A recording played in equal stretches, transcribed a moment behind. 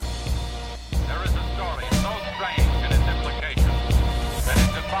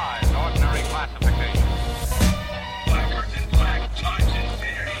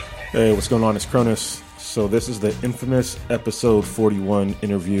Hey, what's going on? It's Cronus. So this is the infamous episode 41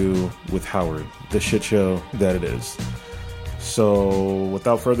 interview with Howard, the shit show that it is. So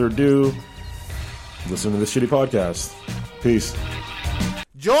without further ado, listen to this shitty podcast. Peace.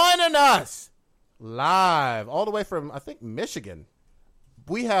 Joining us live all the way from, I think, Michigan,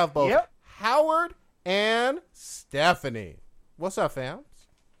 we have both Howard and Stephanie. What's up, fam?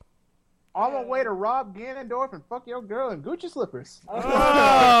 On my way to rob Ganondorf and fuck your girl in Gucci slippers.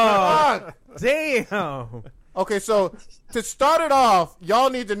 Oh, damn. Okay, so to start it off, y'all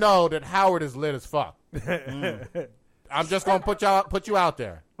need to know that Howard is lit as fuck. I'm just gonna put you out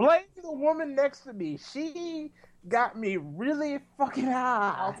there. Blame the woman next to me. She got me really fucking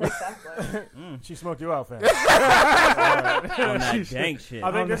high. I'll take that. She smoked you out, fam. On that dank shit.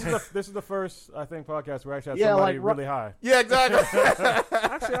 I think this is the first, podcast where I actually had somebody really high. Yeah, exactly.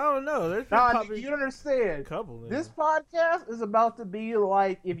 Actually, I don't know. There's Nah, probably you understand. a couple. This podcast is about to be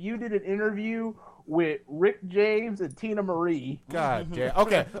like if you did an interview with Rick James and Tina Marie. God damn.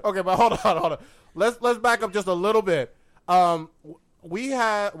 Okay, but hold on. Let's back up just a little bit. We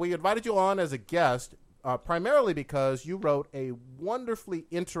invited you on as a guest. Primarily because you wrote a wonderfully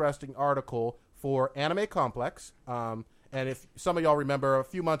interesting article for Anime Complex. And if some of y'all remember, a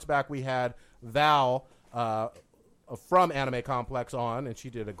few months back we had Val from Anime Complex on, and she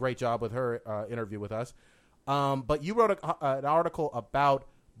did a great job with her interview with us. But you wrote an article about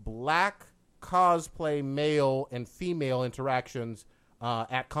black cosplay male and female interactions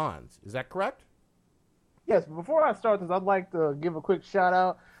at cons. Is that correct? Yes, but before I start this, I'd like to give a quick shout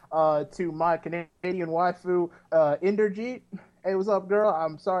out to my Canadian waifu, Inderjeet. Hey, what's up, girl?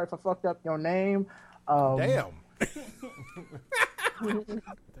 I'm sorry if I fucked up your name. Damn.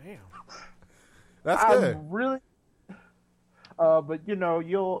 damn. That's good. I'm really... but, you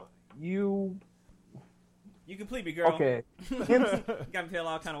complete me, girl. Okay. You got me feel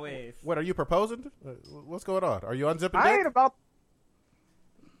all kind of ways. What, are you proposing? What's going on? Are you unzipping I dick? ain't about...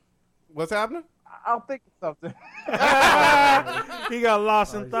 What's happening? I'll think of something. He got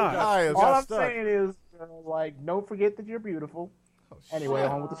lost in thought. All I'm saying is, don't forget that you're beautiful. Anyway,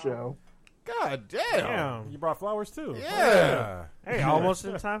 on with the show. God damn. Damn. You brought flowers, too. Yeah. Hey, almost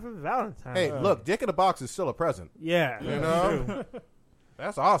in time for Valentine's. Hey, look, dick in a box is still a present. Yeah. You know?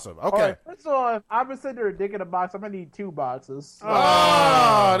 That's awesome. Okay. All right, first of all, if I'm going to send her a dick in a box, I'm going to need 2 boxes.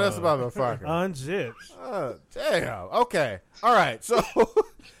 Oh, that's a motherfucker. Unzipped. Damn. Okay. All right. So,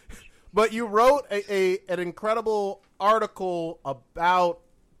 but you wrote an incredible article about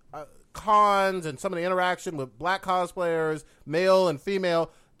cons and some of the interaction with black cosplayers, male and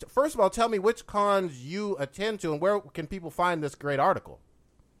female. First of all, tell me which cons you attend to and where can people find this great article?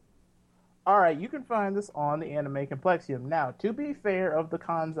 All right, you can find this on the Anime Complexium. Now, to be fair, of the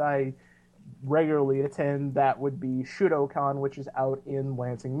cons I regularly attend, that would be ShudoCon, which is out in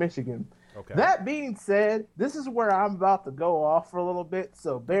Lansing, Michigan. Okay. That being said, this is where I'm about to go off for a little bit,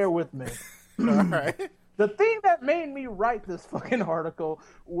 so bear with me. All right. The thing that made me write this fucking article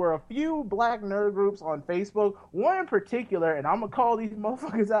were a few black nerd groups on Facebook. One in particular, and I'm going to call these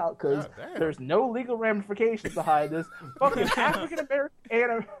motherfuckers out because there's no legal ramifications behind this. Fucking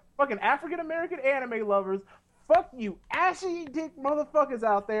African-American anime lovers. Fuck you, ashy dick motherfuckers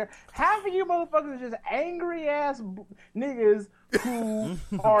out there. Half of you motherfuckers are just angry ass niggas who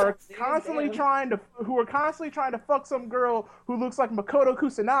are constantly trying to fuck some girl who looks like Makoto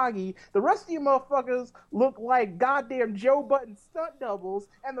Kusanagi. The rest of you motherfuckers look like goddamn Joe Button stunt doubles,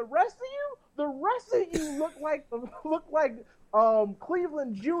 and the rest of you look like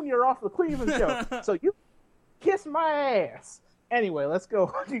Cleveland Jr. off the Cleveland Show. So you kiss my ass. Anyway, let's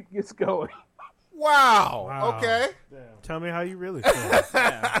go. It's going. Wow. Okay. Damn. Tell me how you really feel.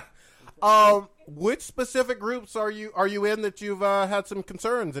 Which specific groups are you in that you've had some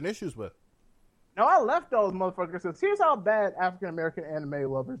concerns and issues with? No, I left those motherfuckers because here's how bad African American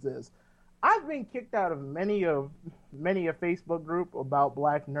anime lovers is. I've been kicked out of many a Facebook group about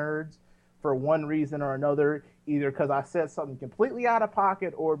black nerds for one reason or another, either because I said something completely out of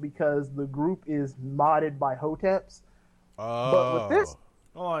pocket or because the group is modded by hoteps. Oh. But with this.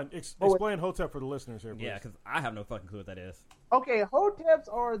 Hold on. Explain Hotep for the listeners here, please. Yeah, because I have no fucking clue what that is. Okay, hoteps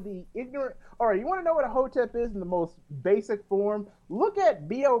are the ignorant... Alright, you want to know what a hotep is in the most basic form? Look at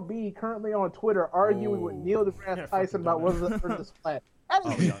B.O.B. currently on Twitter arguing with Neil deGrasse Tyson about whether the Earth is flat. That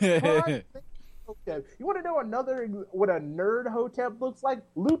is Hotep. You want to know what a nerd Hotep looks like?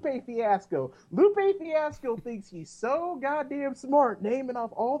 Lupe Fiasco. Lupe Fiasco thinks he's so goddamn smart, naming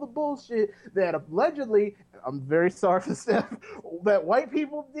off all the bullshit that allegedly, I'm very sorry for Steph, that white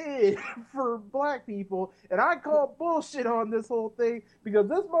people did for black people, and I call bullshit on this whole thing because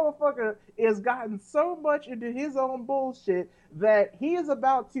this motherfucker has gotten so much into his own bullshit that he is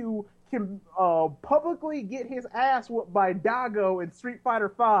about to publicly get his ass whooped by Dago in Street Fighter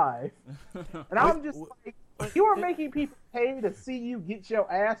V. And I'm just like, if you are making people pay to see you get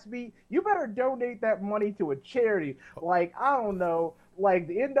your ass beat, you better donate that money to a charity. Like, I don't know, like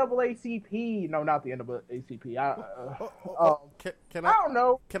the NAACP. No, not the NAACP. I don't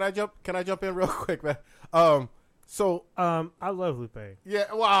know. Can I jump in real quick, man? I love Lupe.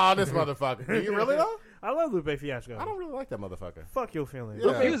 Yeah, wow, this motherfucker. Do you really though? I love Lupe Fiasco. I don't really like that motherfucker. Fuck your feelings.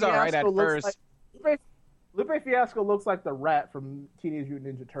 Yeah. He was all right at first. Lupe Fiasco looks like the rat from Teenage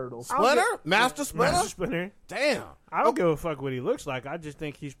Mutant Ninja Turtles. Splinter? Master Splinter? Master Splinter. Damn. I don't give a fuck what he looks like. I just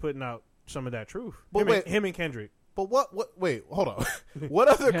think he's putting out some of that truth. But him and Kendrick. But wait, hold on. What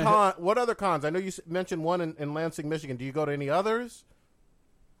other cons? I know you mentioned one in Lansing, Michigan. Do you go to any others?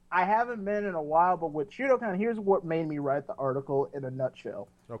 I haven't been in a while, but with Shootown, here's what made me write the article in a nutshell.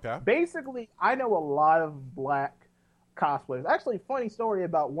 Okay. Basically, I know a lot of black cosplayers. Actually, funny story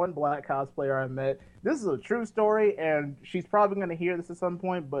about one black cosplayer I met. This is a true story, and she's probably going to hear this at some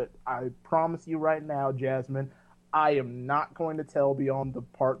point, but I promise you right now, Jasmine, I am not going to tell beyond the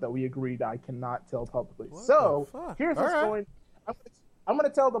part that we agreed I cannot tell publicly. Here's the story. I'm going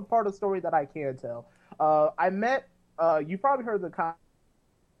to tell the part of the story that I can tell. I met, you probably heard the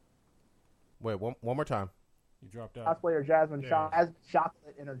Wait, one more time. You dropped out. Cosplayer Jasmine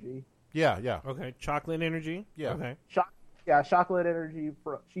Chocolate Energy. Yeah. Okay, Chocolate Energy. Yeah. Okay. Chocolate Energy.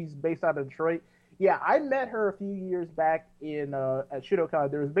 She's based out of Detroit. Yeah, I met her a few years back at Shootown.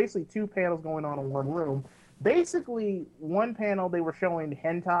 There was basically two panels going on in one room. Basically, one panel they were showing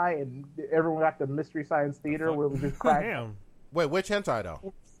hentai, and everyone got the Mystery Science Theater where it was just crack. Damn. Wait, which hentai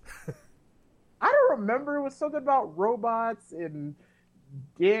though? I don't remember. It was something about robots and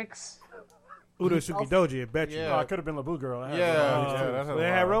dicks. Udosuki Doji, I bet you. Yeah. Oh, it could have been LaBoo Girl. That's They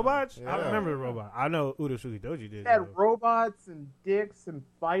had robots? Yeah. I remember the robot. I know Udosuki Doji did. They had robots and dicks and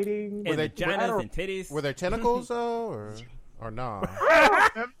fighting. And vaginas and titties. Were there tentacles though, or nah?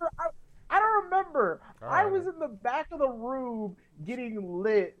 I don't remember. I right. was in the back of the room getting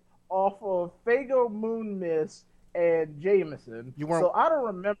lit off of Fago Moon Mist and Jameson. So I don't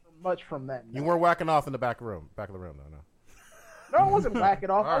remember much from that night. You weren't whacking off in the back of the room, though. No, I wasn't whacking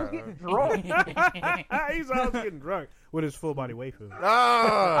off. I was getting drunk. He's always getting drunk with his full body waifu.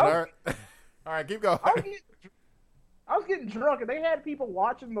 All right, keep going. I was getting drunk, and they had people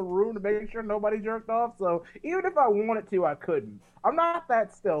watching the room to make sure nobody jerked off. So even if I wanted to, I couldn't. I'm not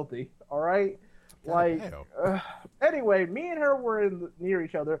that stealthy. All right. Anyway, me and her were near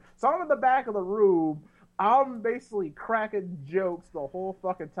each other, so I'm in the back of the room. I'm basically cracking jokes the whole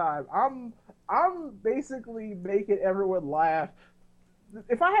fucking time. I'm basically making everyone laugh.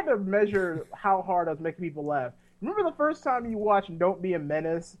 If I had to measure how hard I was making people laugh, remember the first time you watched Don't Be a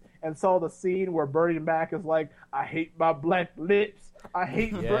Menace and saw the scene where Bernie Mac is like, "I hate my black lips. I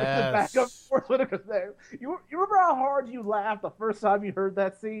hate Bernie back up forth." You remember how hard you laughed the first time you heard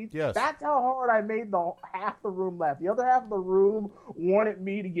that scene? Yes. That's how hard I made half the room laugh. The other half of the room wanted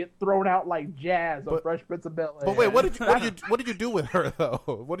me to get thrown out like Jazz on Fresh Prince of Bel-Air. But wait, what did you do with her though?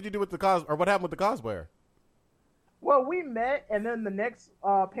 What did you do with or what happened with the cosplayer? Well, we met, and then the next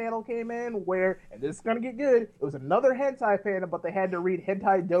panel came in where, and this is going to get good, it was another hentai panel, but they had to read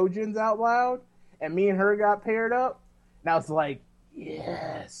hentai doujins out loud, and me and her got paired up, and I was like,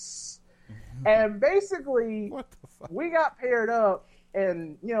 yes. And basically, What the fuck? we got paired up,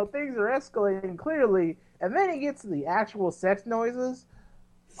 and, things are escalating clearly, and then it gets to the actual sex noises.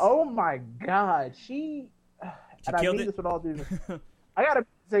 Oh my God, and I mean this with all due I got to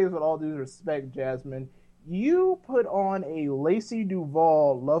say this with all due respect, Jasmine. You put on a Lacey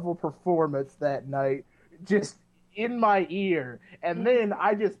Duvall level performance that night, just in my ear. And then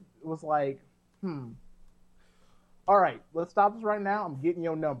I just was like, all right, let's stop this right now. I'm getting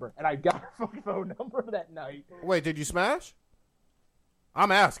your number. And I got her fucking phone number that night. Wait, did you smash?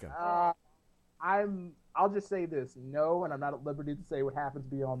 I'm asking. I'll just say this. No, and I'm not at liberty to say what happens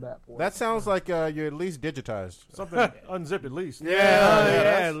beyond that point. That sounds like you're at least digitized. Something unzipped at least.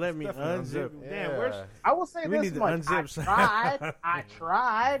 Let me unzip. Yeah. Damn, I will say we this need to much. unzip. I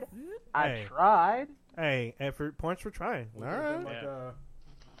tried. Hey, effort points for trying. All right. Like,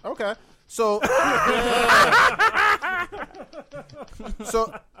 Okay. So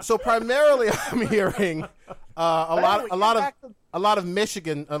So primarily, I'm hearing a lot of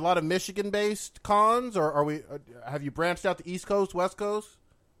Michigan-based cons, or have you branched out to East Coast, West Coast?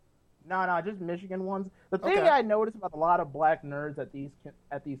 No, just Michigan ones. The thing I noticed about a lot of black nerds at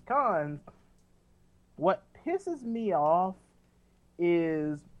these cons, what pisses me off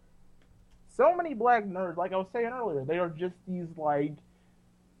is so many black nerds, like I was saying earlier, they are just these like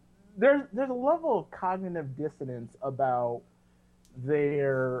there's a level of cognitive dissonance about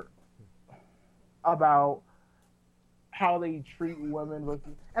how they treat women.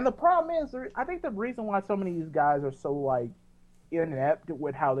 And the problem is, I think the reason why so many of these guys are so like inept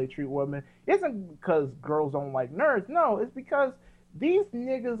with how they treat women isn't because girls don't like nerds. No, it's because these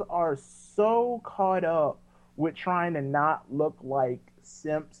niggas are so caught up with trying to not look like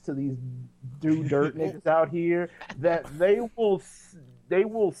simps to these dirt niggas out here that they will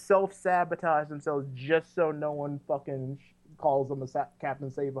self-sabotage themselves just so no one fucking calls them a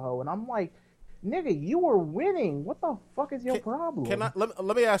Captain Save-A-Ho. And I'm like, nigga, you were winning. What the fuck is your problem?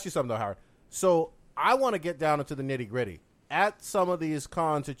 Let me ask you something, though, Howard. So I want to get down into the nitty-gritty. At some of these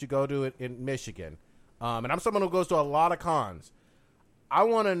cons that you go to in Michigan, and I'm someone who goes to a lot of cons, I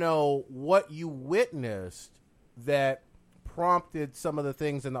want to know what you witnessed that prompted some of the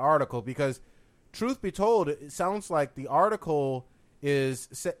things in the article, because truth be told, it sounds like the article is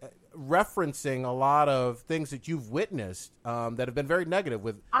referencing a lot of things that you've witnessed that have been very negative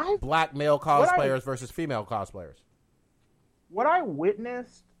with black male cosplayers versus female cosplayers. What I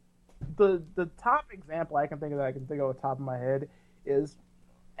witnessed, the top example I can think of off the top of my head is,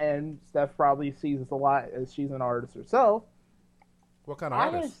 and Steph probably sees this a lot as she's an artist herself. What kind of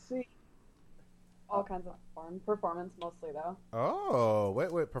artist? I see all kinds of performance mostly though. Oh,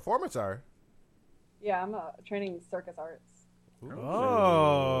 wait, performance art? Yeah, I'm training circus arts. Ooh.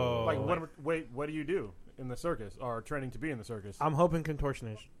 Oh, like what do you do in the circus or training to be in the circus? I'm hoping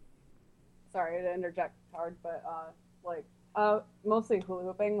contortionist. Sorry to interject hard, but mostly hula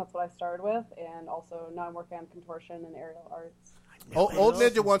hooping. That's what I started with, and also now I'm working on contortion and aerial arts. Old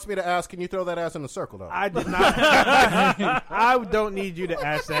Ninja wants me to ask, can you throw that ass in a circle, though? I did not. I don't need you to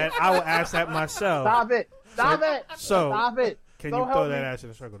ask that. I will ask that myself. Stop it. Stop it. Can you throw that ass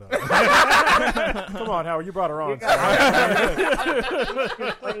in a circle, though? Come on, Howard. You brought her on.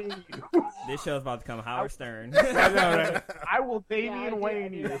 This show's about to become Howard Stern. I know, right? I will Damian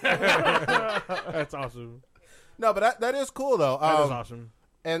Wayne you. That's awesome. No, but that is cool, though. That is awesome.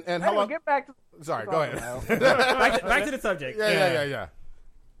 And how long? Get back to. Sorry, go ahead. back to the subject. Yeah.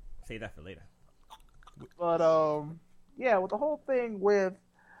 Save that for later. But yeah, with the whole thing with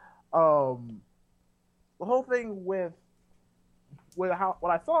how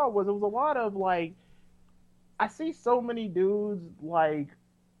what I saw was it was a lot of like, I see so many dudes like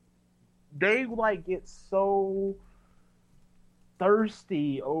they like get so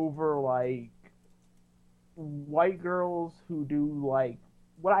thirsty over like white girls who do like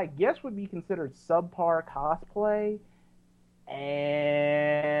what I guess would be considered subpar cosplay,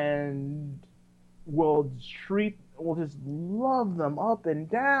 and will just love them up and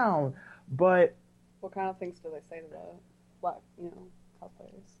down. But what kind of things do they say to the black,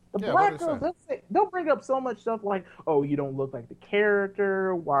 cosplayers? The black girls, they'll bring up so much stuff like, "Oh, you don't look like the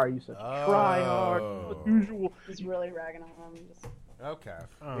character. Why are you such a tryhard?" Usual. Just really ragging on them. Okay.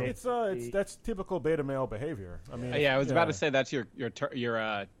 That's typical beta male behavior. I mean, I was about to say that's your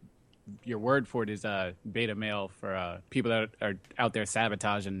word for it is beta male for people that are out there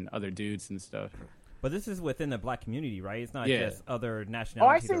sabotaging other dudes and stuff. But this is within the black community, right? It's not just other Oh, I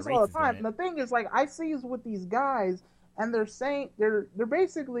nationalities. see this all the time. And the thing is, like, I see this with these guys, and they're saying they're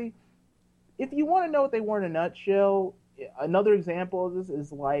basically, if you want to know what they were in a nutshell, another example of this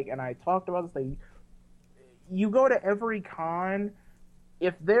is like, and I talked about this thing. You go to every con.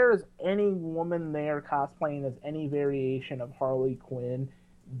 If there's any woman there cosplaying as any variation of Harley Quinn,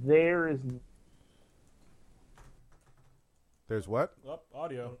 there's what?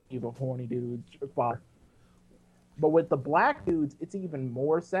 Audio. Evil horny dudes. But with the black dudes, it's even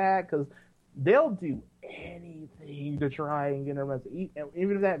more sad because they'll do anything to try and get them,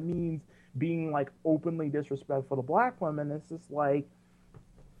 even if that means being like openly disrespectful to black women. It's just like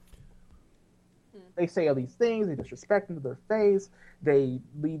they say all these things, they disrespect them to their face, they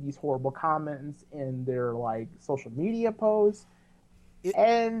leave these horrible comments in their like social media posts,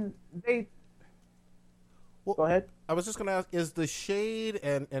 and they. Well, go ahead. I was just going to ask: is the shade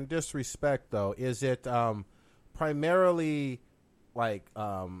and disrespect though? Is it primarily like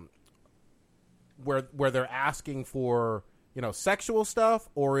where they're asking for sexual stuff,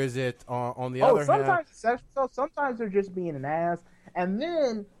 or is it on the other hand? Sometimes they're just being an ass, And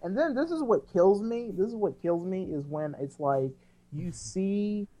then this is what kills me. This is what kills me is when it's like you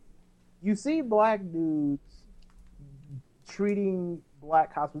see black dudes treating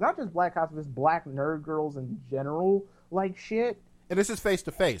black cosplayers, not just black cosplayers, black nerd girls in general, like shit. And this is face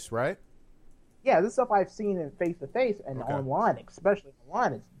to face, right? Yeah, this stuff I've seen in face to face and online, especially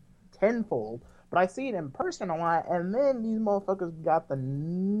online, it's tenfold. But I see it in person a lot, and then these motherfuckers got the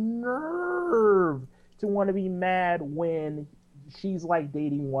nerve to want to be mad when she's like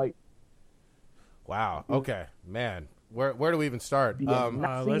dating white. Wow. Okay, man. Where do we even start?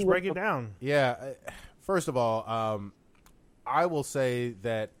 Let's break it down. Yeah. First of all, I will say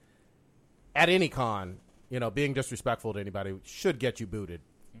that at any con, being disrespectful to anybody should get you booted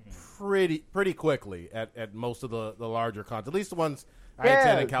pretty quickly at most of the larger cons, at least the ones I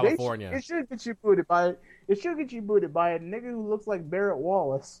attend in California. It should get you booted by a nigga who looks like Barrett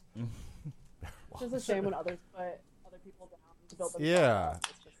Wallace. It's just a shame when others put other people down to build themselves Yeah. up. It's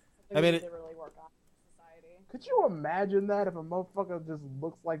just something we need to really work on in society. Could you imagine that if a motherfucker just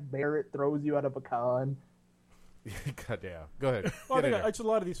looks like Barrett throws you out of a con? Goddamn. Go ahead. Well, I think a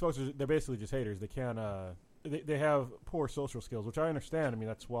lot of these folks they're basically just haters. They can't. They have poor social skills, which I understand. I mean,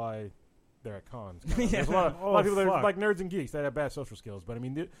 that's why they're at cons. There's a lot of people that are like nerds and geeks that have bad social skills. But I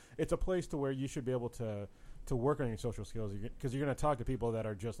mean, it's a place to where you should be able to work on your social skills because you're going to talk to people that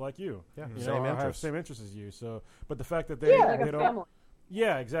are just like you. Yeah, have same interests as you. So, but the fact that they like they a don't. family.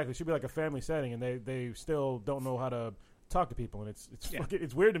 Yeah, exactly. It should be like a family setting, and they still don't know how to talk to people, and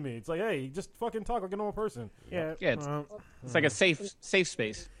it's weird to me. It's like, hey, just fucking talk like a normal person. Yeah, It's like a safe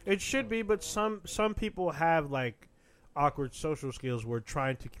space. It should be, but some people have like awkward social skills where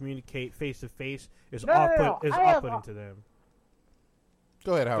trying to communicate face to face is off-putting to them.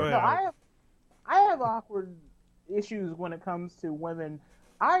 Go ahead, Howard. No, I have awkward issues when it comes to women.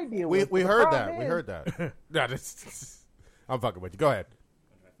 I deal with. We heard that. We heard that. No, I'm fucking with you. Go ahead.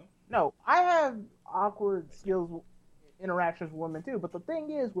 No, I have awkward interactions with women too. But the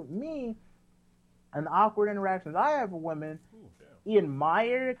thing is, with me, and the awkward interactions I have with women in my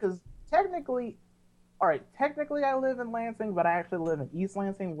area, because technically I live in Lansing, but I actually live in East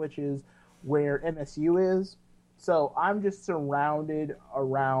Lansing, which is where MSU is. So I'm just surrounded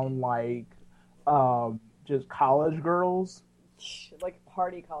around like just college girls, Like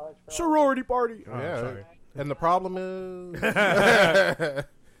party college girls. Sorority party. Oh, Yeah. sorry. And the problem is,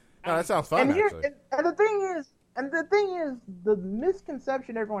 no, that sounds fun. Actually, and the thing is, the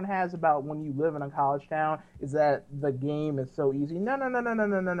misconception everyone has about when you live in a college town is that the game is so easy.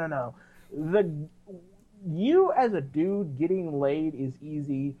 No. You as a dude getting laid is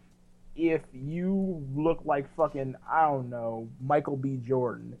easy if you look like fucking, I don't know, Michael B.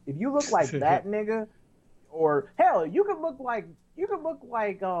 Jordan. If you look like that nigga, or hell, you could look like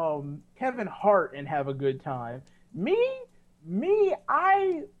Kevin Hart and have a good time. Me,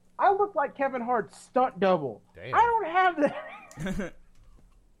 I look like Kevin Hart's stunt double. Damn. I don't have that.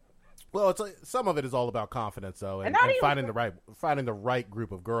 well, it's like, some of it is all about confidence, though, and not finding the right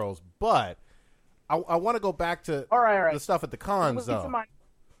group of girls. But I want to go back to all right. the stuff at the cons, though.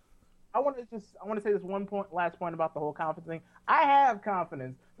 I want to say this last point about the whole confidence thing. I have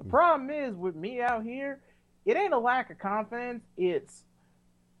confidence. The problem is with me out here, it ain't a lack of confidence. It's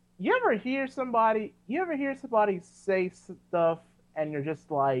you ever hear somebody say stuff and you're just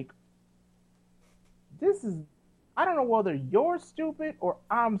like, this is, I don't know whether you're stupid or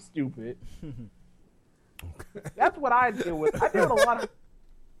I'm stupid. That's what I deal with. I deal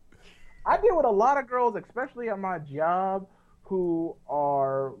with a lot of girls, especially at my job, who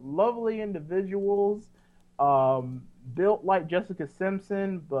are lovely individuals, built like Jessica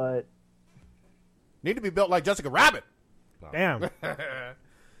Simpson, but Need to be built like Jessica Rabbit. No. Damn.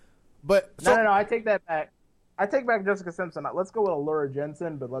 But no, I take that back. I take back Jessica Simpson. Let's go with Allura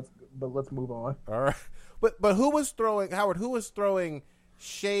Jensen, but let's move on. All right. But who was throwing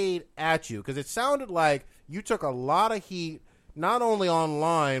shade at you? Because it sounded like you took a lot of heat, not only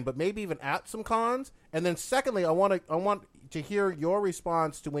online, but maybe even at some cons. And then secondly, I want to hear your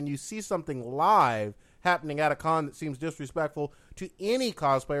response to when you see something live happening at a con that seems disrespectful to any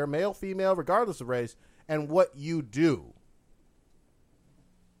cosplayer, male, female, regardless of race, and what you do.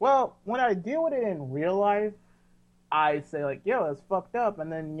 Well, when I deal with it in real life, I say like, yo, that's fucked up.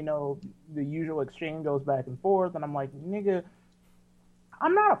 And then, the usual exchange goes back and forth. And I'm like, nigga,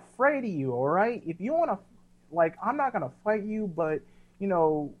 I'm not afraid of you, all right? If you want to, I'm not going to fight you, but,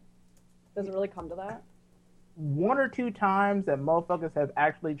 Does it really come to that? one or two times that motherfuckers have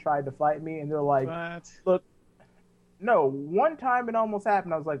actually tried to fight me, and they're like, What? look, no, one time it almost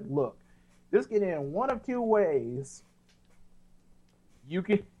happened. I was like, look, this can end one of two ways. You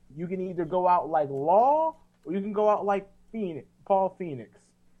can either go out like Law, or you can go out like Phoenix. Paul Phoenix.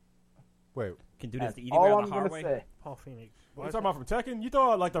 Wait. Can do this to eat all around I'm the gonna hard way. say. Paul Phoenix. What are you talking about from Tekken? You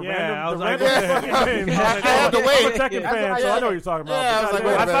thought like the Yeah, I was random like, fucking names. I had to wait. I'm a Tekken fan, so I know what you're talking about. Yeah, I was like,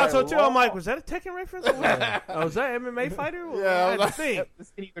 wait a I minute. thought so too. I'm like, was that a Tekken reference? Oh, was that MMA fighter? Yeah, I was I had to think.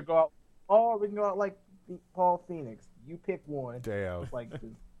 This can either go out, or we can go out like Paul Phoenix. You pick one. Damn. Like,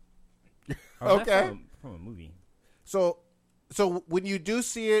 Oh, that's Okay. From a movie. So when you do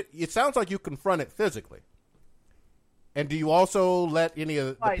see it, it sounds like you confront it physically. And do you also let any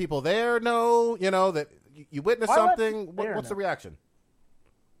of the people there know, that you witnessed something? What's the reaction?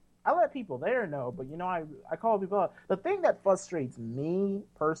 I let people there know, but I call people out. The thing that frustrates me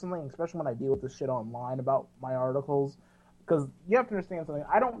personally, especially when I deal with this shit online about my articles, because you have to understand something.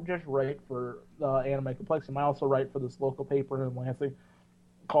 I don't just write for Anime Complexion. I also write for this local paper in Lansing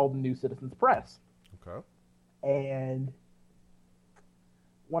called the New Citizens Press. Okay. And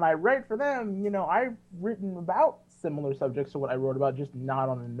when I write for them, I've written about similar subjects to what I wrote about, just not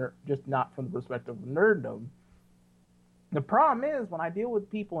from the perspective of nerddom. The problem is when I deal with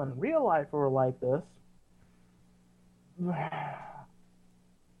people in real life who are like this,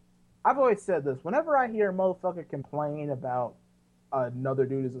 I've always said this. Whenever I hear a motherfucker complain about another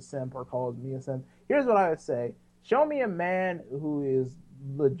dude is a simp or calls me a simp, here's what I would say. Show me a man who is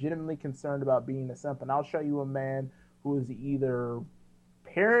legitimately concerned about being a simp, and I'll show you a man who is either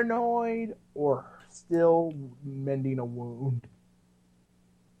paranoid or still mending a wound.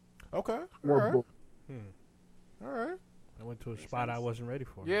 Okay. All right. All right. I went to a spot I wasn't ready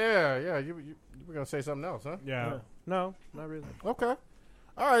for. Yeah. You were going to say something else, huh? Yeah. No, not really. Okay.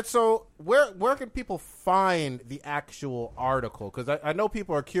 All right. So where can people find the actual article? Because I know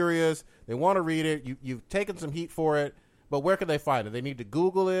people are curious. They want to read it. You've taken some heat for it. But where can they find it? They need to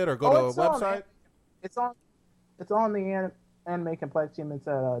Google it or go to a website? It's on the Anime Complexion. It's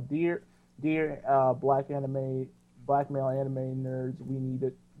at Dear Black male anime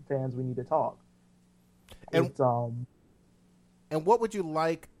nerds. Fans. We need to talk. And and what would you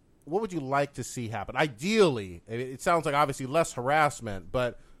like? What would you like to see happen? Ideally, it sounds like obviously less harassment,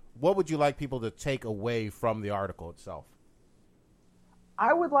 but what would you like people to take away from the article itself?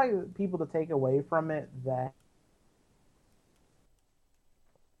 I would like people to take away from it that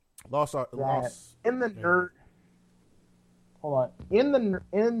in the nerd. Hold on. In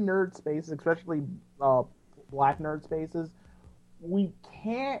nerd spaces, especially black nerd spaces, we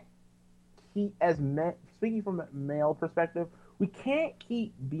can't keep speaking from a male perspective, we can't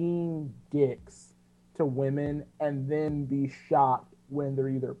keep being dicks to women and then be shocked when they're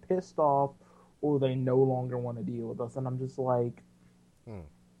either pissed off or they no longer want to deal with us. And I'm just like,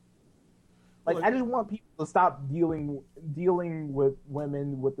 I just want people to stop dealing with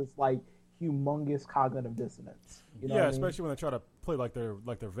women with this humongous cognitive dissonance. You know especially when they try to play like they're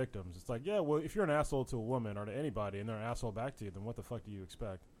victims. It's like, well, if you're an asshole to a woman or to anybody and they're an asshole back to you, then what the fuck do you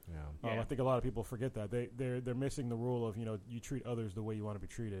expect? Yeah. I think a lot of people forget that they're missing the rule of you treat others the way you want to be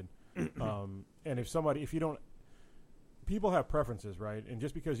treated. And if you don't, people have preferences, right? And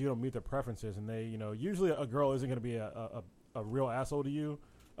just because you don't meet their preferences, and they usually a girl isn't going to be a real asshole to you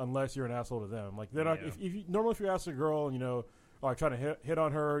unless you're an asshole to them. Like they're not. If you ask a girl, or trying to hit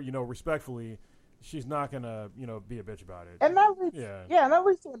on her, respectfully, she's not gonna, be a bitch about it. And that leads, and that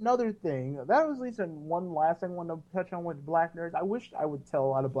leads to another thing. That leads to one last thing I want to touch on with black nerds. I wish I would tell a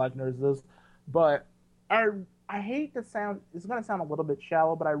lot of black nerds this, but I hate to sound. It's gonna sound a little bit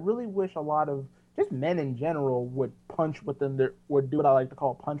shallow, but I really wish a lot of just men in general would would do what I like to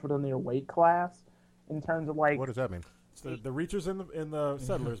call punch within their weight class, in terms of What does that mean? It's the reachers in the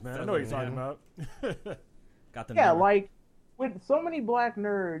settlers, man. I know what you're talking about. Got them. Yeah, like with so many black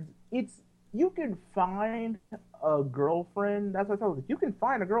nerds, you can find a girlfriend. That's what I tell you. You can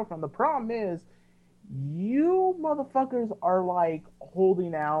find a girlfriend. The problem is, you motherfuckers are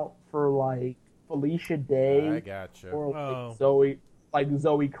holding out for Felicia Day. I gotcha. Or Zoe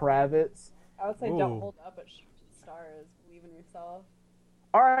Kravitz. I would say don't hold up at stars. Believe in yourself.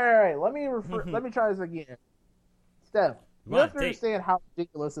 All right. Let me try this again. Steph, you have to understand how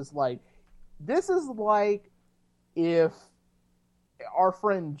ridiculous it's like. This is like if our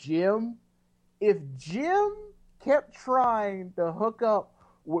friend Jim kept trying to hook up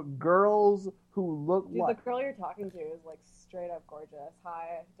with girls who look the girl you're talking to is straight up gorgeous.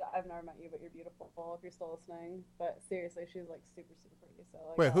 Hi, I've never met you, but you're beautiful. If you're still listening, but seriously, she's super super pretty. So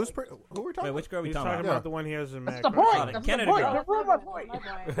wait, who we're talking? Wait, which girl are we He's talking about? The one he has in That's the point. That's Canada the point. You're ruining my point.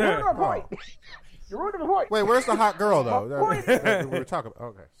 You're ruining my point. Wait, where's the hot girl though? we were talking about.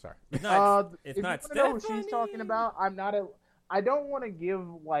 Okay, sorry. It's not if you not know what she's talking about, I don't want to give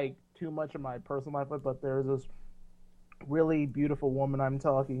too much of my personal life, but there's this really beautiful woman I'm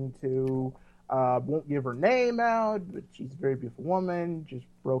talking to. Won't give her name out, but she's a very beautiful woman. Just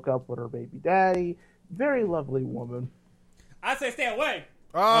broke up with her baby daddy. Very lovely woman. I say stay away.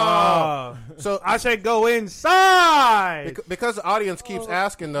 Oh, so I say go inside. Because the audience keeps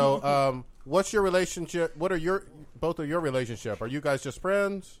asking though, what's your relationship? What are both of your relationship? Are you guys just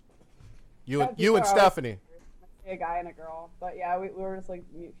friends? You and Stephanie. A guy and a girl, but yeah, we were just like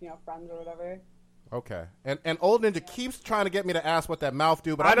friends or whatever. Okay, and Old Ninja keeps trying to get me to ask what that mouth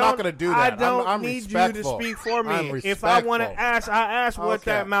do, but I'm not going to do that. I don't I'm need respectful. you to speak for me. If I want to ask, I ask what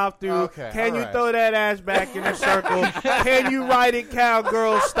that mouth do. Okay, can you right. throw that ass back in a circle? Can you ride it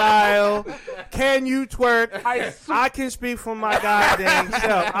cowgirl style? Can you twerk? I can speak for my goddamn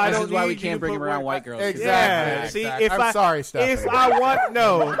self. I this don't is why need we can't bring him around white girls. Exactly. Yeah. See, Exactly. I'm sorry, Stephanie. If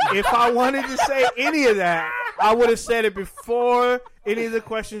I wanted to say any of that, I would have said it before any of the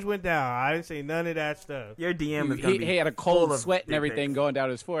questions went down. I didn't say none of that stuff. Your DM is going to be He had a cold sweat and everything going down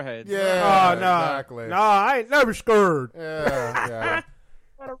his forehead. Yeah, Oh, no. exactly. No, I ain't never scared. Yeah.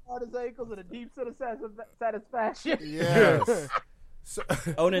 Around his ankles in a deep sense of satisfaction. Yes.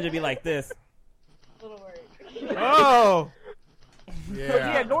 Onan to be like this. A little worried. Oh.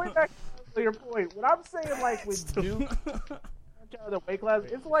 Yeah, going back to your point, what I'm saying, like, with Duke, the weight class,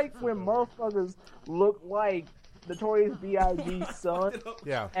 it's like when motherfuckers look like Notorious B.I.G.'s son.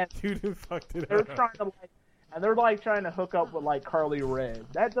 Yeah. And Dude, fucked it they're up. trying to hook up with like Carly Red.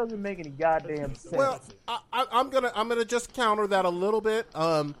 That doesn't make any goddamn sense. Well, I'm gonna just counter that a little bit.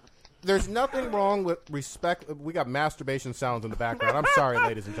 There's nothing wrong with respect. We got masturbation sounds in the background. I'm sorry,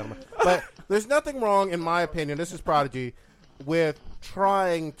 ladies and gentlemen, but there's nothing wrong, in my opinion. This is Prodigy, with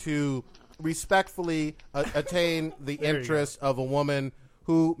trying to respectfully attain the interest of a woman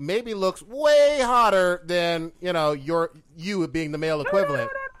who maybe looks way hotter than you being the male equivalent.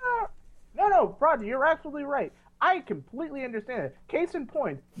 No, Prodigy, you're absolutely right. I completely understand it. Case in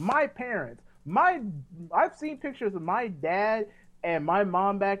point, my parents. I've seen pictures of my dad and my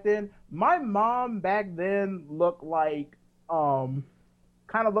mom back then. My mom back then looked like, kind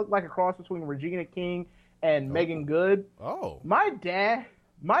of looked like a cross between Regina King and Megan Good. Oh. My dad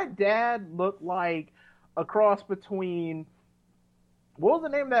looked like a cross between, what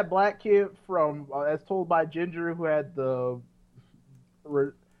was the name of that black kid from As Told by Ginger, who had the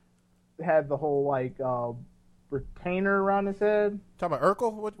whole like retainer around his head? Talking about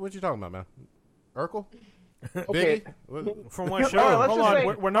Urkel? What you talking about, man? Urkel? Okay. Biggie? From what show? Let's Hold just on, say-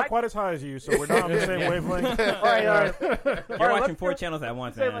 we're not quite as high as you, so we're not on the same wavelength. All right. You're watching 4 channels at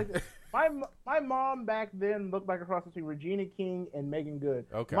once, Say it man. like this. My mom back then looked like a cross between Regina King and Megan Good.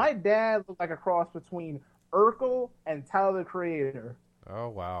 Okay. My dad looked like a cross between Urkel and Tyler the Creator. Oh,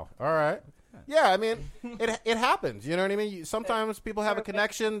 wow. All right. Yeah, I mean, it happens. You know what I mean? Sometimes people have a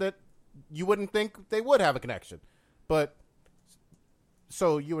connection that you wouldn't think they would have a connection. But,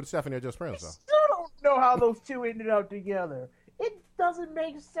 so you and Stephanie are just friends, though. Still don't know how those two ended up together. It doesn't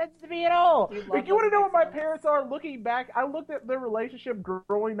make sense to me at all. Like, you want to know what my parents are looking back? I looked at their relationship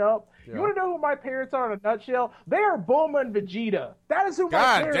growing up. Yeah. You want to know who my parents are in a nutshell? They are Bulma and Vegeta. That is who my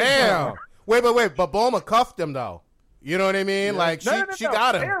God parents damn. are. Wait. But Bulma cuffed him, though. You know what I mean? Like, No. she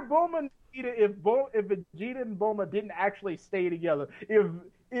got him. They're Bulma and Vegeta if Vegeta and Bulma didn't actually stay together. If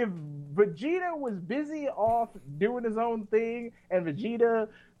Vegeta was busy off doing his own thing and Vegeta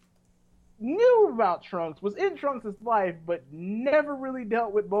knew about Trunks, was in Trunks' life, but never really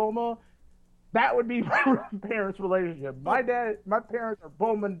dealt with Bulma, that would be my parents' relationship. My parents are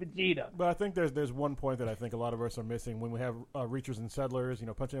Bulma and Vegeta. But I think there's one point that I think a lot of us are missing when we have reachers and settlers,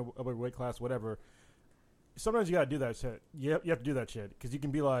 punching up a weight class, whatever. Sometimes you gotta do that shit. You have to do that shit because you can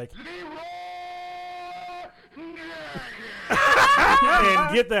be like, and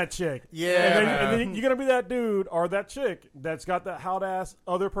get that chick. Yeah, and then you're gonna be that dude or that chick that's got that hot ass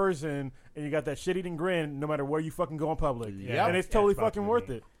other person, and you got that shit eating grin no matter where you fucking go in public. Yep. And it's totally fucking worth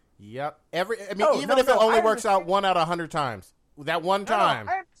it. Yep. Even if it only works out 1 out of 100 times. That one time.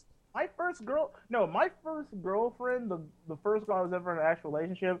 My first girlfriend, the first girl I was ever in an actual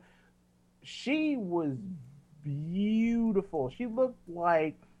relationship, she was beautiful. She looked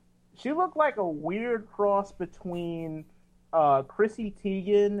like a weird cross between Chrissy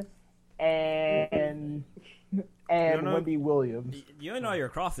Teigen and Wendy Williams. You don't know your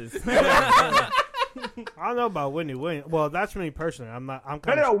crosses. I don't know about Wendy Williams. Well, that's me personally. I'm kind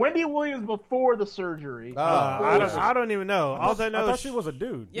of. No, Wendy Williams before the surgery. I don't even know. All I know I thought is she was a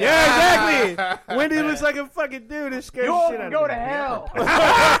dude. Yeah, exactly. Wendy looks like a fucking dude. It scares the shit out of me. Go to hell.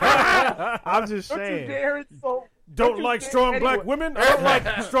 I'm just Don't you saying. dare insult. Don't you like dare strong anyone. black women? I don't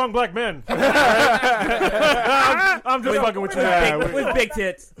like strong black men. I'm just fucking with you. with big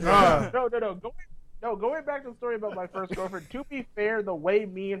tits. No. Going back to the story about my first girlfriend, to be fair, the way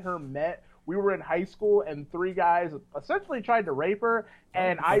me and her met we were in high school and 3 guys essentially tried to rape her,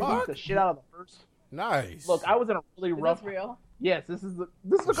 and I beat the shit out of the first. Nice. Look, I was in a really rough. Is this real? Yes, this is the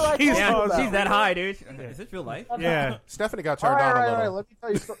girl I She's told you about. that high, dude. Is this real life? Yeah. Stephanie got turned down a little. All right. Let me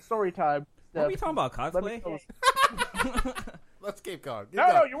tell you story time. What are we talking about? Cosplay? Let's keep going.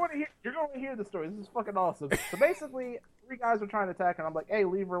 No, you're going to hear the story. This is fucking awesome. So basically, 3 guys were trying to attack her, and I'm like, hey,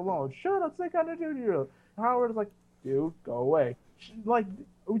 leave her alone. Shut up, say kind of do you. Howard's like, dude, go away. She's like,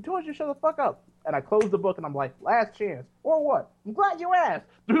 we told you to shut the fuck up. And I closed the book, and I'm like, last chance. Or what? I'm glad you asked.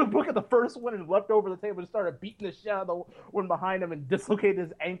 Threw the book at the first one and leapt over the table and started beating the shit out of the one behind him and dislocated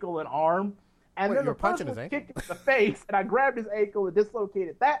his ankle and arm. And then the punching his ankle? Kicked him in the face, and I grabbed his ankle and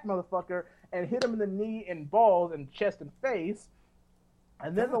dislocated that motherfucker and hit him in the knee and balls and chest and face.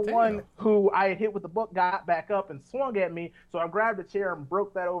 And then the one who I had hit with the book got back up and swung at me, so I grabbed a chair and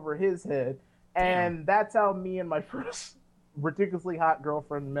broke that over his head. And that's how me and my first ridiculously hot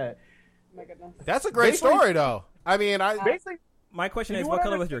girlfriend met. Oh my goodness. That's a great story, though. I mean, my question is, what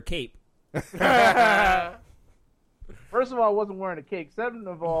color was your cape? First of all, I wasn't wearing a cape. Second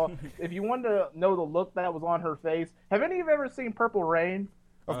of all, if you wanted to know the look that was on her face, have any of you ever seen Purple Rain?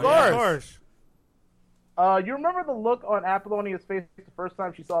 Of course. Yeah, of course. You remember the look on Apollonia's face the first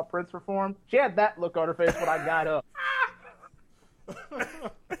time she saw Prince perform? She had that look on her face when I got up.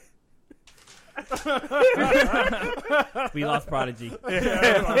 We lost Prodigy.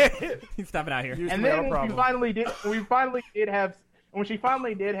 He's stopping out here. And then when she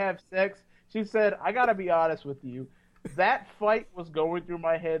finally did have sex, she said, I gotta be honest with you. That fight was going through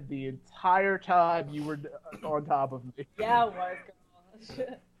my head the entire time you were on top of me. Yeah, it was,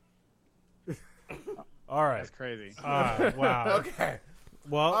 girl. All right. That's crazy. Wow. Okay.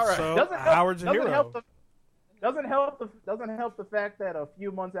 Well, all right. so Howard's a hero. Doesn't help the fact that a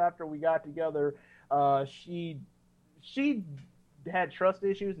few months after we got together, she had trust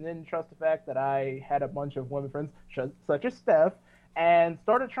issues and didn't trust the fact that I had a bunch of women friends, such as Steph, and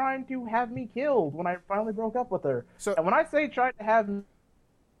started trying to have me killed when I finally broke up with her. So, and when I say tried to have me...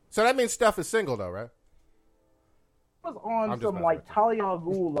 So that means Steph is single, though, right? Was on some, like, Talia al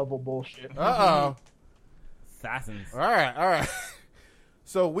Ghul level bullshit. Uh-oh. Assassins. All right.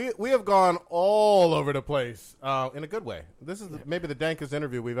 So we have gone all over the place in a good way. This is maybe the dankest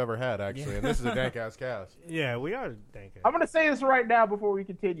interview we've ever had, actually, and this is a dank-ass cast. Yeah, we are dank. I'm going to say this right now before we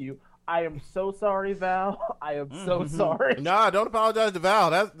continue. I am so sorry, Val. I am so sorry. Nah, don't apologize to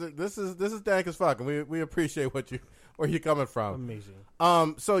Val. This is dank as fuck, and we appreciate where you're coming from. Amazing.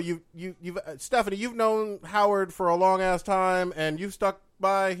 So you've Stephanie, you've known Howard for a long ass time, and you've stuck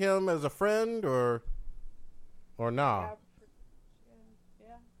by him as a friend, or nah?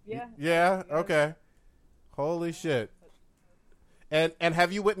 Yeah. Okay. Holy shit. And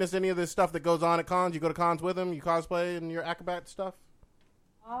have you witnessed any of this stuff that goes on at cons? You go to cons with him? You cosplay and your acrobat stuff?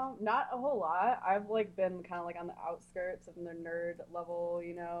 Not a whole lot. I've been kind of on the outskirts of the nerd level,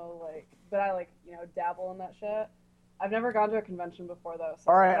 but I dabble in that shit. I've never gone to a convention before though.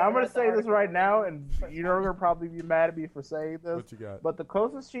 So all right, I'm gonna say this right now, and you're gonna probably be mad at me for saying this. What you got? But the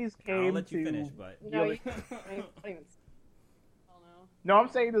closest she's came I'll let you to finish, but no, you can't even. No, I'm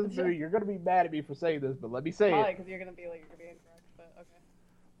saying this to you. You're gonna be mad at me for saying this, but let me say it. Probably because you're gonna be incorrect, but okay.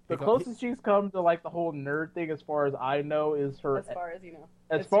 The closest she's come to the whole nerd thing, as far as I know, is her. As far as you know.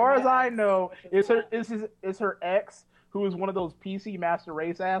 As far as I know, is her ex, who is one of those PC Master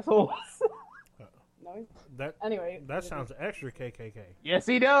Race assholes. No. Anyway, that sounds extra KKK. Yes,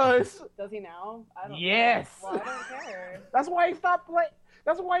 he does. Does he now? I don't. Yes. Well, I don't care. That's why he stopped playing.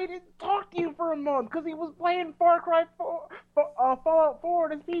 That's why he didn't talk to you for a month, because he was playing Fallout 4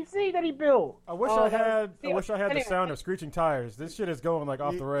 on his PC that he built. I wish I had the sound of screeching tires. This shit is going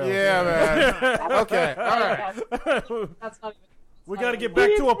off the rails. Yeah, man. Okay, all right. That's not even. We got to get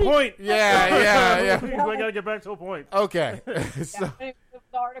back to a point. Yeah. We got to get back to a point. Okay. Anyway,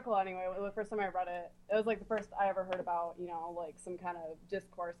 the article, anyway, the first time I read it, it was the first I ever heard about, some kind of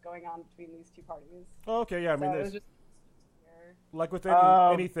discourse going on between these two parties. Oh, okay, yeah. I mean, it was just like with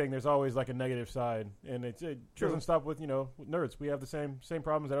anything, there's always a negative side, and it doesn't stop with nerds. We have the same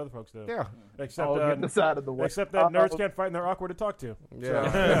problems that other folks do. Yeah. Except get this out of the way. Except that nerds can't fight and they're awkward to talk to.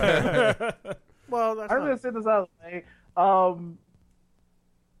 Yeah. So. Well, I'm going to say this out of the way.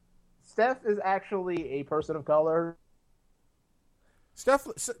 Steph is actually a person of color. Steph,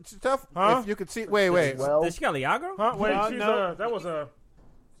 huh? If you could see, wait. Well, did she got Liago? Huh? Wait, no. That was a.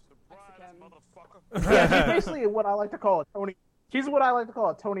 Yeah, she's basically what I like to call a Tony. She's what I like to call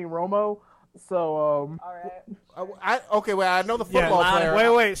a Tony Romo. So, all right. I know the football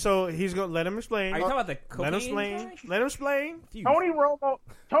player. Wait. So he's gonna let him explain. Are you talking about the cocaine? Let him explain. Tony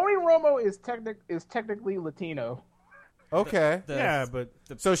Romo is technically Latino. Okay.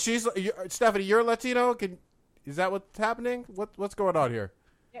 So she's Stephanie. You're Latino. Is that what's happening? What's going on here?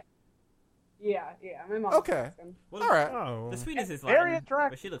 Yeah. My mom's okay. Mexican. All right. The sweetness is very Latin,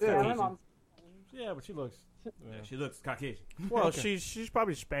 attractive. but she looks Yeah, my Caucasian. mom's. Yeah, but she looks. She looks Caucasian. Well, she's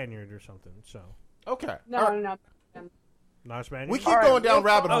probably Spaniard or something. So Okay. No. not Spaniard. We keep going down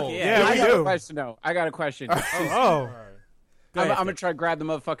rabbit holes. Okay, yeah, I we got do. a question, though. I got a question. Oh, I'm going to try to grab the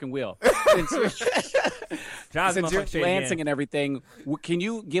motherfucking wheel. Since you're Lansing and everything, can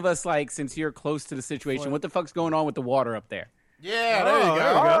you give us, since you're close to the situation, what the fuck's going on with the water up there? Yeah, there you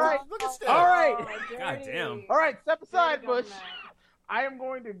go. All right. Look at Steph. All right. God damn. All right, step aside, Bush. I'm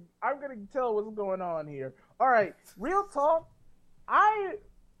going to tell what's going on here. All right, real talk.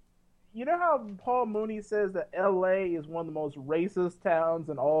 You know how Paul Mooney says that L.A. is one of the most racist towns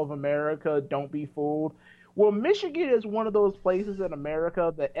in all of America? Don't be fooled. Well, Michigan is one of those places in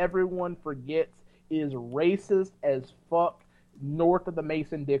America that everyone forgets is racist as fuck north of the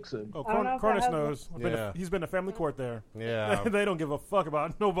Mason-Dixon. Oh, I don't know if Cornish that has- knows. He's been to family court there. Yeah. They don't give a fuck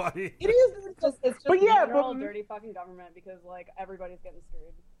about nobody. It is. It's just But yeah, general but- dirty fucking government because everybody's getting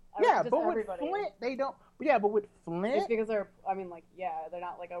screwed. Yeah, Just but with everybody. Flint, they don't. Yeah, but with It's Flint. because they're they're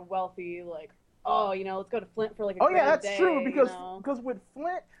not a wealthy let's go to Flint for a Oh yeah, grand that's day, true because you know? with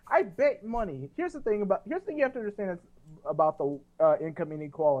Flint, I bet money. Here's the thing you have to understand about the income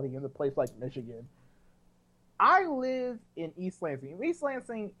inequality in a place like Michigan. I live in East Lansing. East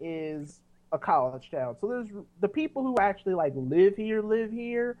Lansing is a college town, so there's the people who actually live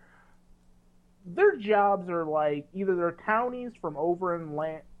here. Their jobs are either they're townies from over in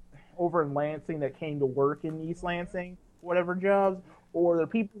Lansing that came to work in East Lansing, whatever jobs, or they're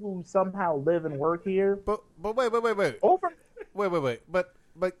people who somehow live and work here. But wait. Over. Wait. But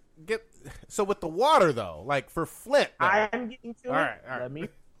so with the water though, for Flint. Though. I'm getting to it. All right. Let me.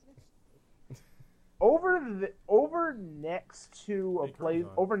 Over next to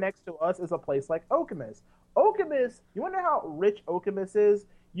us is a place like Okemos. Okemos, you want to know how rich Okemos is?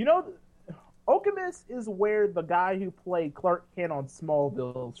 You know, Okemos is where the guy who played Clark Kent on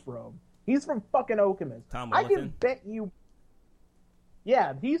Smallville is from. He's from fucking Okemos. Tom I can Wilson? bet you.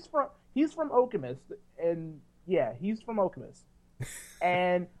 Yeah, he's from Okemos, and he's from Okemos,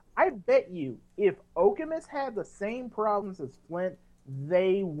 and I bet you if Okemos had the same problems as Flint,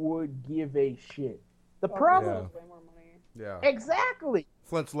 they would give a shit. The problem, Flint has way more money. Yeah. Exactly.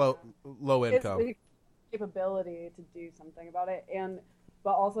 Flint's low income. It's the capability to do something about it,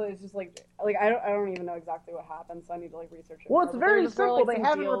 but also it's just I don't even know exactly what happened, so I need to research it. Well, more. it's But very there were, simple. They some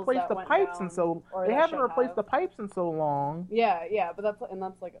haven't deals replaced that the went pipes down, in so or they that haven't should replaced have. the pipes in so long. Yeah, but that's a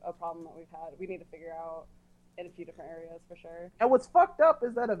problem that we've had. We need to figure out in a few different areas for sure. And what's fucked up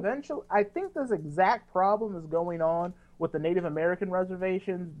is that eventually, I think this exact problem is going on with the Native American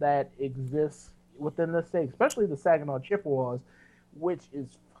reservations that exist within the state, especially the Saginaw Chippewas, which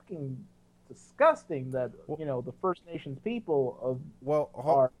is fucking disgusting that, the First Nations people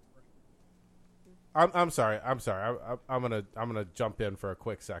are... I'm sorry. I'm gonna jump in for a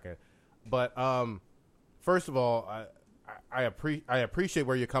quick second, but first of all, I appreciate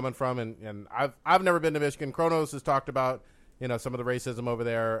where you're coming from, and I've never been to Michigan. Kronos has talked about some of the racism over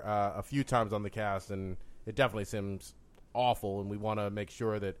there a few times on the cast, and it definitely seems awful, and we want to make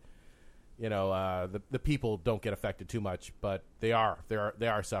sure that the people don't get affected too much, but they are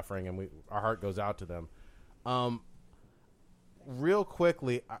suffering, and our heart goes out to them. Real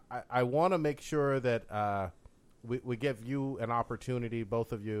quickly, I want to make sure that we give you an opportunity,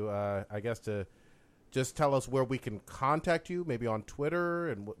 both of you, I guess, to just tell us where we can contact you, maybe on Twitter,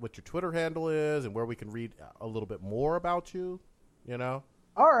 and what your Twitter handle is, and where we can read a little bit more about you, All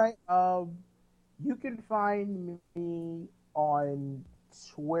right. You can find me on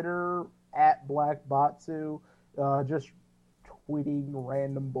Twitter at BlackBotsu, just tweeting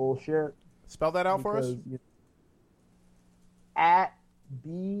random bullshit. Spell that out for us. At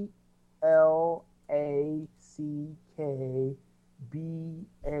BLACKBATSU.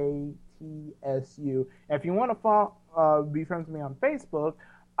 If you want to be friends with me on Facebook,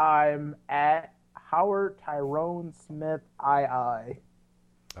 I'm at Howard Tyrone Smith II. I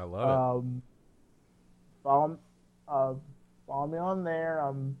love it. Follow me on there.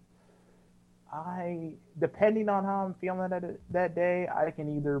 Depending on how I'm feeling that day, I can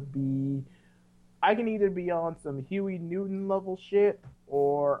either be on some Huey Newton level shit,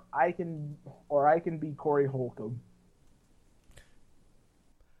 or I can be Corey Holcomb.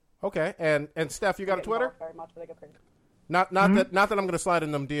 Okay, and Steph, you got a Twitter? Very much, but they go crazy. Not that I'm going to slide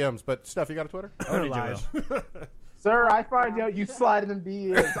in them DMs, but Steph, you got a Twitter? Oh, lies. Sir, I find out you slide in them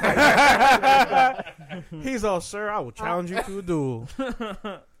DMs. He's all, sir, I will challenge you to a duel.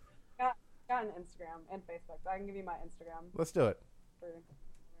 Got got an Instagram and Facebook, so I can give you my Instagram. Let's do it.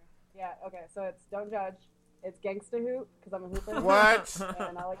 Yeah, okay, so it's Don't Judge. It's Gangsta Hoop, because I'm a hooper. What?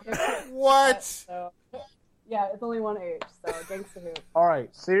 And I like hip-hop. What? So, yeah, it's only one H, so Gangsta Hoop. All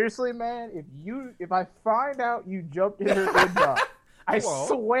right, seriously, man. If I find out you jumped in her inbox, I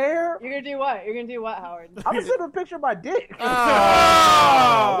swear. You're gonna do what? You're gonna do what, Howard? I'm gonna send a picture of my dick.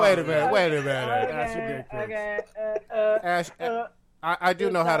 Oh, wait a minute. Okay. Ash, I do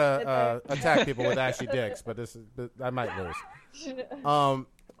know how to attack people with ashy dicks, but I might lose.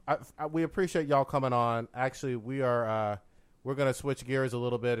 We appreciate y'all coming on. Actually, we're gonna switch gears a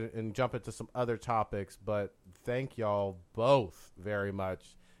little bit and jump into some other topics. But thank y'all both very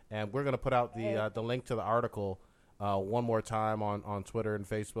much, and we're gonna put out the link to the article one more time on Twitter and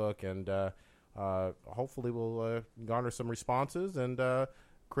Facebook, and hopefully we'll garner some responses and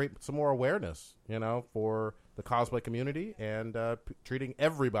create some more awareness, for the cosplay community and treating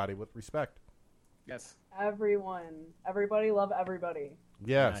everybody with respect. Yes. Everybody love everybody.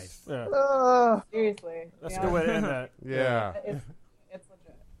 Yes. Nice. Yeah. Seriously. That's a good way to end that. Yeah. It's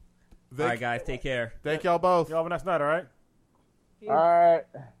legit. All right, guys, take care. Thank y'all both. Y'all have a nice night, all right? Peace. All right.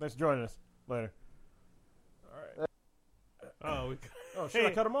 Thanks for joining us. Later. Oh, shit,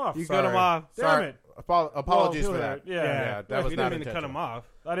 I cut him off. You cut him off. Damn it. Apologies for that. Yeah. That was you not didn't mean to cut him off.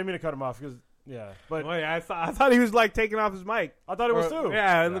 I didn't mean to cut him off because, but wait, I thought he was like taking off his mic. I thought it was too.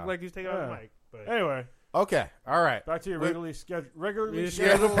 Yeah, it looked like he was taking off his mic. But anyway. Okay. All right. Back to your regularly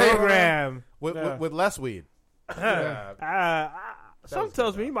scheduled program with less weed. Something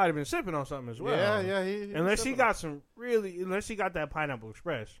tells me he might have been sipping on something as well. Yeah. Unless he got that Pineapple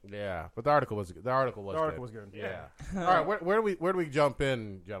Express. Yeah, but the article was good. Yeah. All right, where do we jump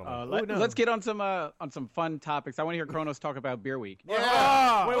in, gentlemen? Let's get on some fun topics. I want to hear Kronos talk about Beer Week.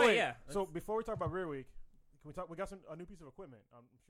 Yeah. Wait. Yeah. So before we talk about Beer Week, can we talk? We got a new piece of equipment.